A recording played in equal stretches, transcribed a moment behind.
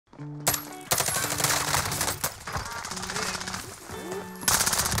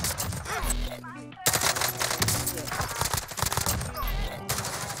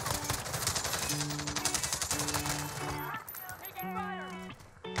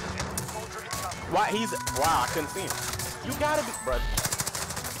Why he's wow, I couldn't see him. You gotta be, bro.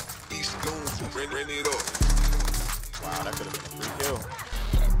 He's going to run it up. Wow, that could have been a free kill.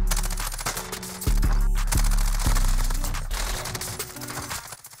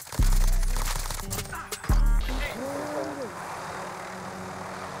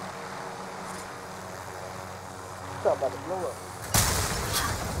 About to blow up.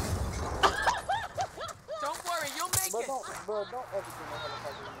 Don't worry, you'll make it. Don't ever get no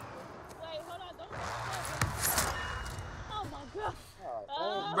motherfucker. Wait, hold on, don't. Oh my god.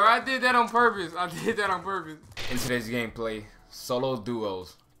 Bro, I did that on purpose. In today's gameplay, solo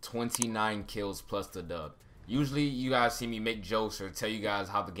duos, 29 kills plus the dub. Usually you guys see me make jokes or tell you guys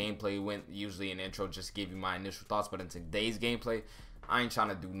how the gameplay went, usually in the intro, just to give you my initial thoughts. But in today's gameplay, I ain't trying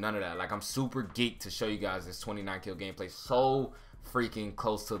to do none of that. Like, I'm super geeked to show you guys this 29 kill gameplay so freaking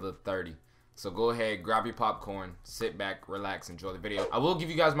close to the 30. So go ahead, grab your popcorn, sit back, relax, enjoy the video. I will give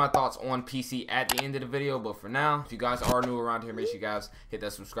you guys my thoughts on PC at the end of the video, but for now, if you guys are new around here, make sure you guys hit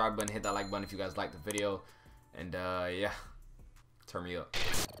that subscribe button, hit that like button if you guys like the video, and yeah, turn me up.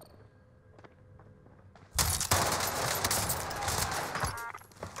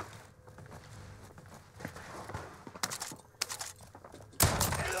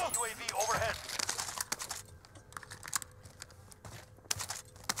 UAV overhead.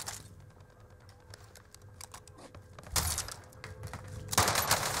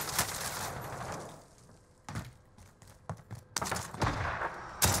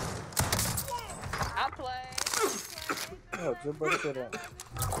 I play. Oh, just better sit down.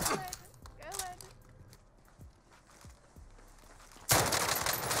 Go ahead.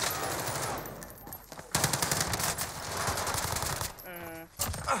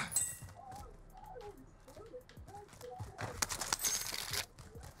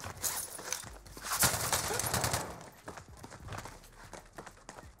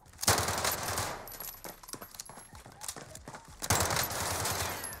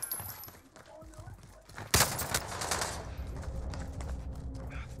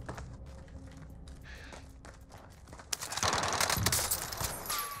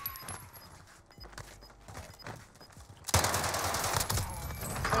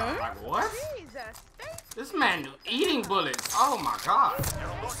 Like, what? Jesus. This man eating bullets. Oh my god.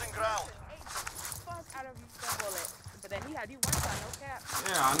 You're losing ground. Fuck out of the bullet. But then he had you one shot, no cap.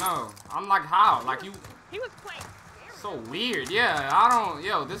 Yeah, I know. I'm like, how? Like, you... He was playing. So weird. Yeah, I don't...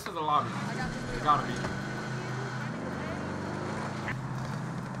 Yo, this is the lobby. It gotta be.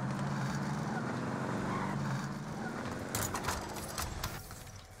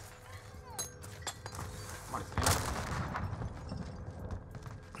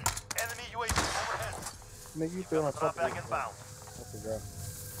 Enemy UAV overhead. Make you feel Drop back inbound. That's a girl.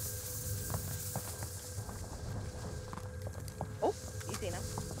 Oh, you seen him.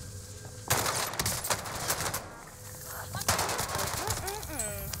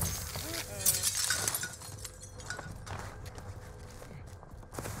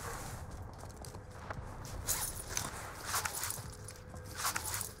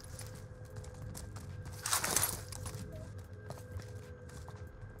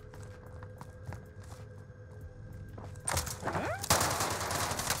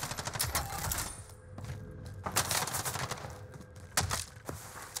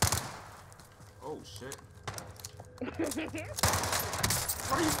 Oh, shit.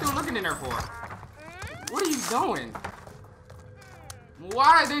 What are you still looking in there for? What are you doing?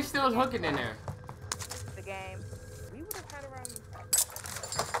 Why are they still hooking in there? The game. We would have had around.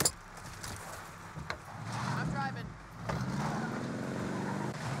 I'm driving.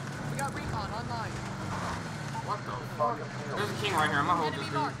 We got recon online. What the fuck? There's a king right here. I'm gonna hold this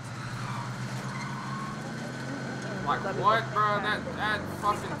Enemy dude. marked. Like, what, bro? That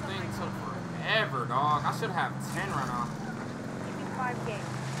fucking thing took forever, dog. I should have 10 right now. 5 games.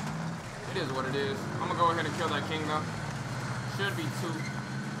 It is what it is. I'm gonna go ahead and kill that king, though. Should be 2.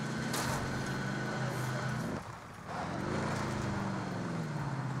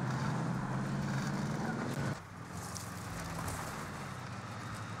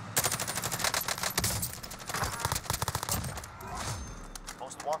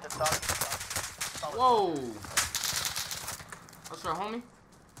 Most wanted target. Whoa! That's your homie?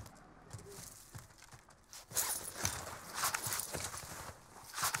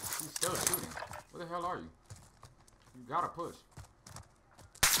 He's still shooting. Where the hell are you? You gotta push.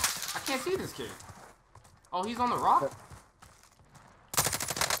 I can't see this kid. Oh, he's on the rock?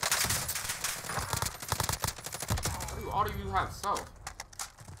 What do all of you have self?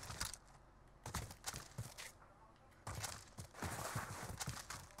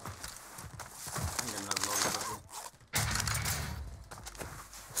 I'm getting another load of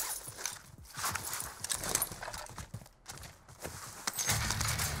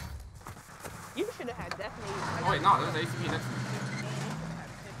wait, no, there's an ATV next to me.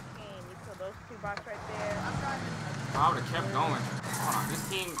 15. You saw those two bots right there. I'm driving. I would have kept going. Hold on, this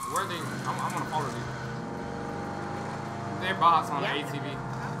team, where are they? I'm gonna follow these. They're bots on the ATV.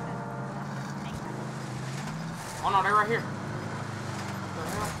 Oh no, they're right here. What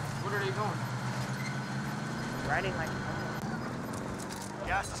the hell? What are they doing? Riding like.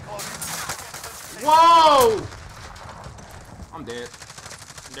 Gas is closing. Whoa! I'm dead.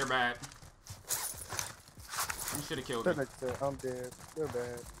 They're bad. You should have killed me. I'm dead. They're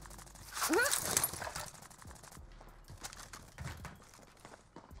bad.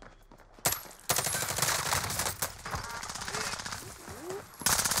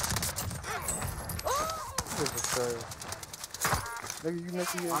 Nigga, you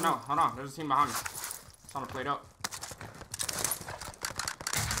making your... Oh no, hold on. There's a team behind me. Trying to play it up.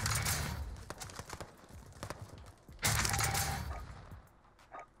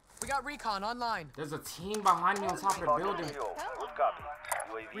 We got recon online. There's a team behind me on top of the building. Good copy.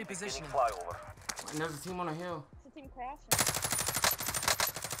 UAV Repositioning. beginning flyover. And there's a team on the hill. It's a team crashing.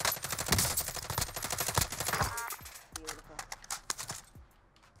 Beautiful.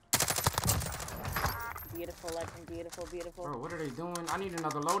 Beautiful, legend. Beautiful, beautiful. Bro, what are they doing? I need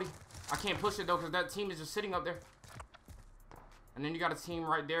another loadie. I can't push it though because that team is just sitting up there. And then you got a team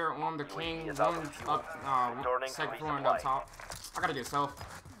right there on the king. One's up, second floor and up top. I gotta get self.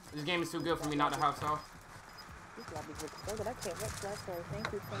 This game is too good for me not to have self. This lobby looks so good. I can't wait for that story.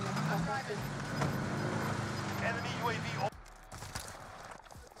 Thank you so much. Enemy UAV over.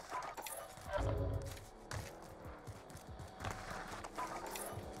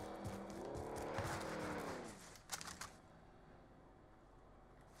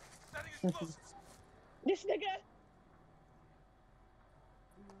 This nigga.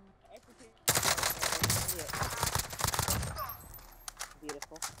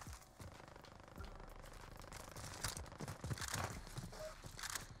 Beautiful.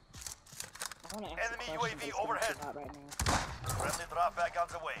 I wanna ask Enemy a question UAV based on overhead. what you got right now. Friendly drop back on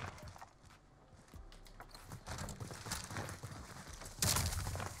the way.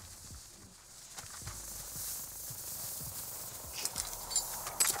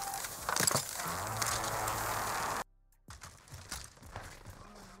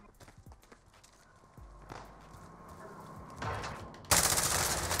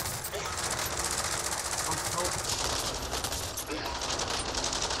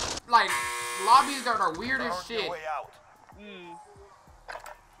 Like, lobbies are the weirdest Earn your shit. way out.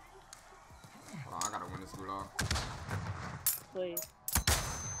 Hold on, I gotta win this gulag. Please.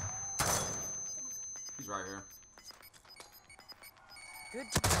 He's right here. Good.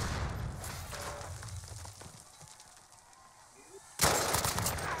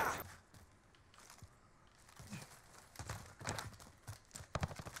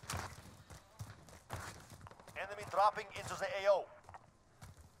 Enemy dropping into the AO.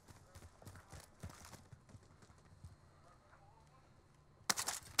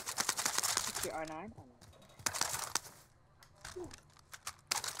 Your R9? Oh, no.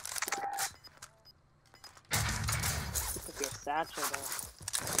 Look at your satchel though.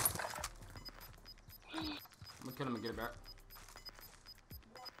 I'm gonna kill him and get it back.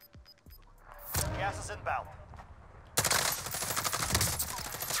 Gas is inbound.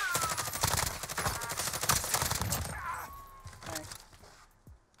 Alright.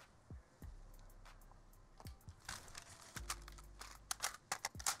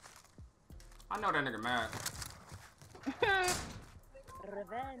 I know that nigga mad.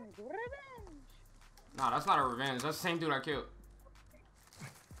 Revenge, revenge! Nah, that's not a revenge. That's the same dude I killed.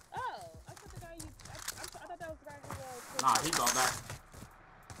 Oh, I thought the guy you. I thought that was the guy who was. Nah, he got back.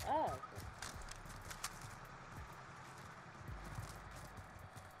 Oh.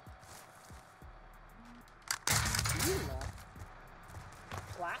 You left.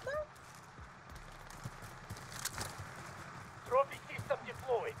 Platinum? Trophy system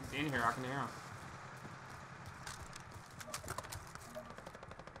deployed. He's in here. I can hear him.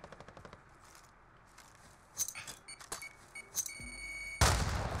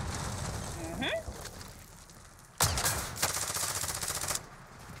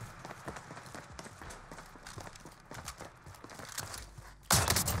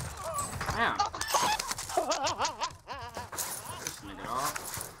 Damn. This nigga, dog.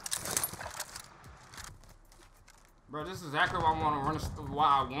 Bro, this is exactly why I want to run. Why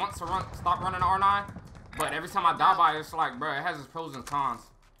I want to run. Stop running R9. But every time I die by it, it's like, bro, it has its pros and cons.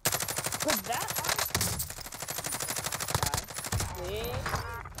 But that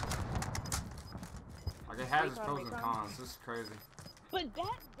Like it has its pros and cons. This is crazy. But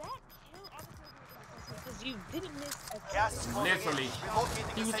that kill because you didn't miss a Gas is closing in. Literally.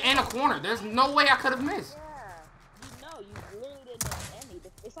 Relocating He the was safe in a zone. corner. There's no way I could have missed. Yeah. you literally didn't know any.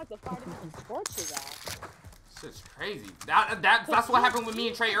 It's like the fire didn't even torch his ass. Shit's crazy. That's what happened with me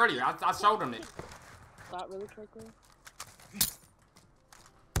and Trey earlier. I showed him it. Not really quickly.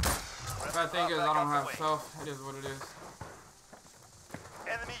 Bad thing is I don't have self. It is what it is.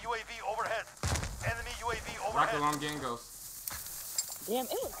 Enemy UAV overhead. Enemy UAV Rocket overhead. alarm getting ghost. Damn,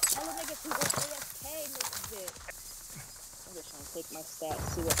 it was hella niggas who were AFK mixed it. I'm just trying to take my stats,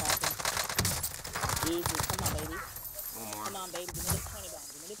 see what happens. Easy, come on, baby. One more. Come on, baby. Give me this 20 bomb.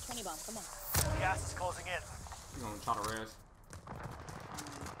 Give me this 20 bomb. Come on. Gas is closing in. He's gonna try to res.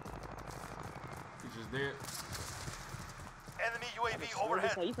 He's just dead. Enemy UAV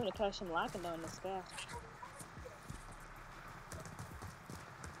overhead. So you gonna catch him locking though in the sky.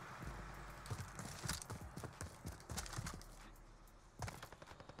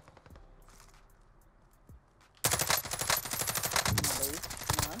 Come on, baby.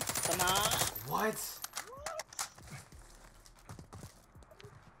 Come on. Come on. What?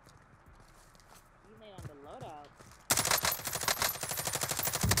 You made on the loadout.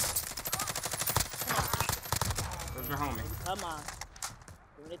 Where's your homie? Come on.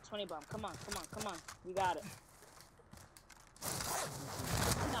 Give me the 20 bomb. Come on, come on, come on. You got it.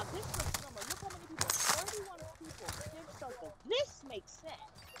 Now this looks normal. Look how many people. 31 people. Six circles. This makes sense.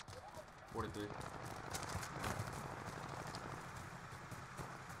 43.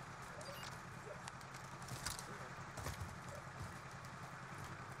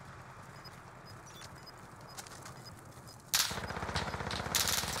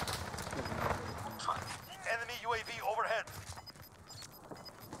 Enemy UAV overhead.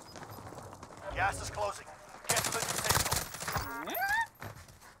 Gas is closing. Get to the new safe zone.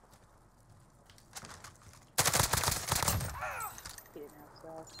 He didn't have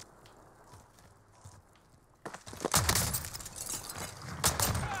stuff.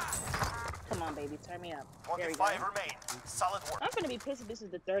 Come on, baby. Turn me up. There we go. 25 remain. Solid work. I'm gonna be pissed if this is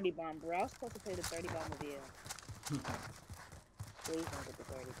the 30 bomb, bro. I was supposed to play the 30 bomb with you. Please don't get the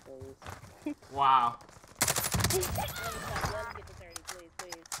 30, please. Wow. Let me get the 30, please,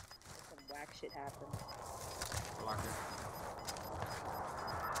 please. Some whack shit happened. Lock it.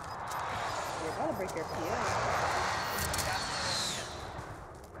 You're about to break your PO.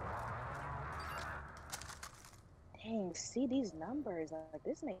 Dang, see these numbers. Like,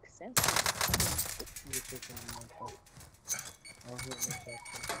 this makes sense.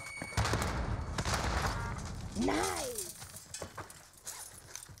 Nice!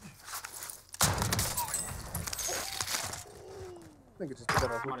 Nigga just got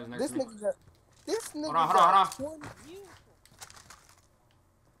Somebody's next this to me. nigga got. This nigga Hold on. got 20. Beautiful.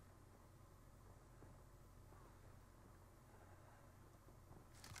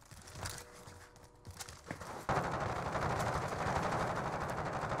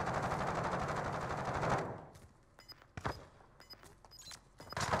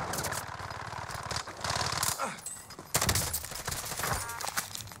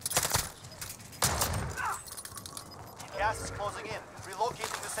 Gas is closing in.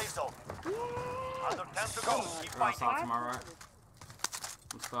 Relocating the safe zone. Under 10 to go. Keep Ground fighting. stop to my right.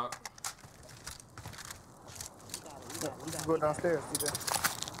 I'm stuck. You can go downstairs, CJ.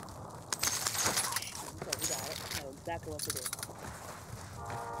 We got it. I know exactly what to do.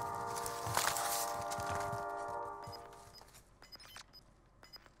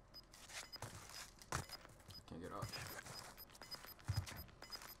 Can't get up.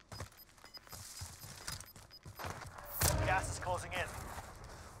 Gas is closing in.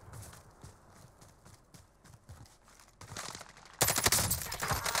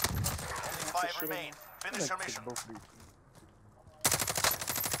 Only 5 remain. Finish your mission. Both of these.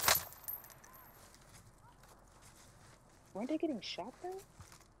 Weren't they getting shot though?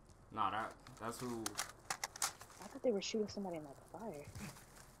 Nah, that's who. I thought they were shooting somebody in the fire.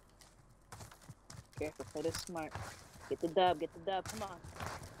 Careful, play this smart. Get the dub, come on.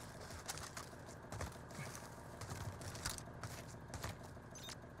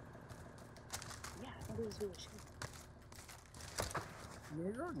 Yeah, I think this is who was shooting.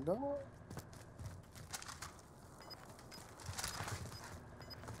 Nigga, no.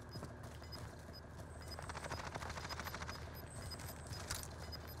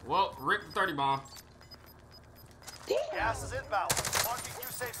 Well, Rick the 30 bomb. Gas is inbound. Marking new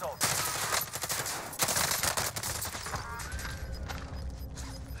safe zone.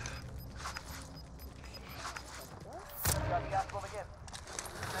 Got gas moving in.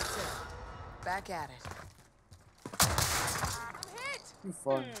 That's it. Back at it. I'm hit! You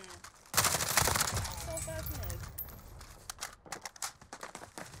fun. So fascinating.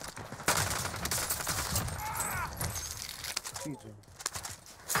 CJ.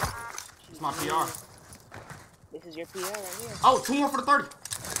 It's my PR. This is your PR right here. Oh, 2 more for the 30.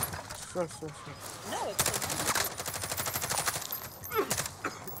 Sure. No, it's the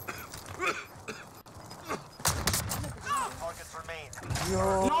Targets remain. Yo.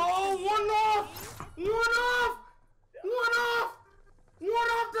 No, 1 off. 1 off. 1 off. 1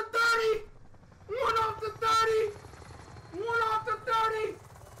 off the 30. 1 off the 30. 1 off the 30.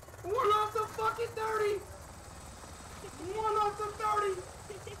 1 off the fucking 30. 1 off the 30.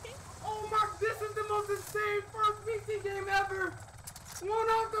 Oh my, this is the most insane first PC game ever. 1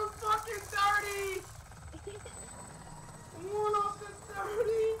 off the fucking 30. 1 off the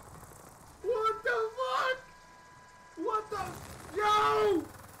 30. What the fuck? What the? Yo!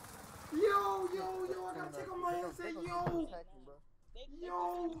 Yo, I gotta take on my headset, yo! Yo!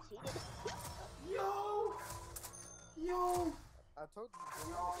 Yo! I told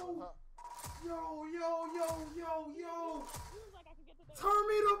you. Yo! Turn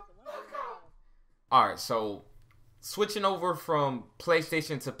me the fuck up! Alright, so switching over from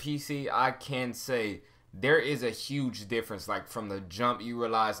PlayStation to PC, I can say there is a huge difference. Like from the jump, you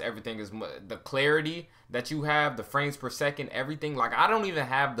realize everything is the clarity that you have, the frames per second, everything. Like I don't even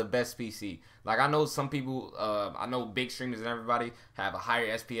have the best PC. Like I know some people, I know big streamers and everybody have a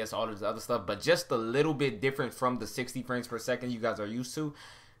higher SPS, all this other stuff, but just a little bit different from the 60 frames per second you guys are used to.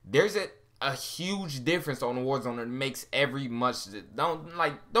 There's a huge difference on Warzone that makes every much.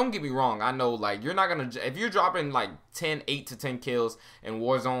 Don't get me wrong. I know like you're not gonna, if you're dropping like 8 to 10 kills in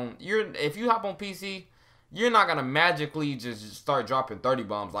Warzone, if you hop on PC, you're not gonna magically just start dropping 30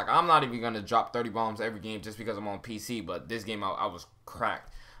 bombs. Like I'm not even gonna drop 30 bombs every game just because I'm on PC. But this game I was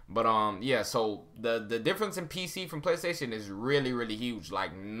cracked. But yeah. So the difference in PC from PlayStation is really huge.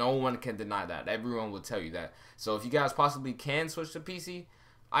 Like no one can deny that. Everyone will tell you that. So if you guys possibly can switch to PC,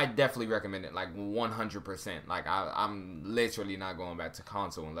 I definitely recommend it. Like 100%. Like I'm literally not going back to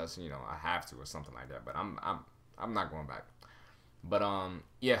console unless I have to or something like that. But I'm not going back. But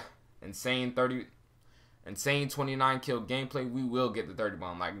yeah, insane 29 kill gameplay. We will get the 30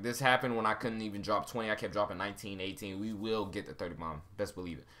 bomb. Like this happened when I couldn't even drop 20. I kept dropping 19, 18. We will get the 30 bomb. Best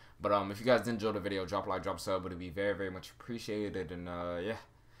believe it. But if you guys did enjoy the video, drop a like, drop a sub. It would be very much appreciated. And yeah,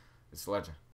 it's a legend.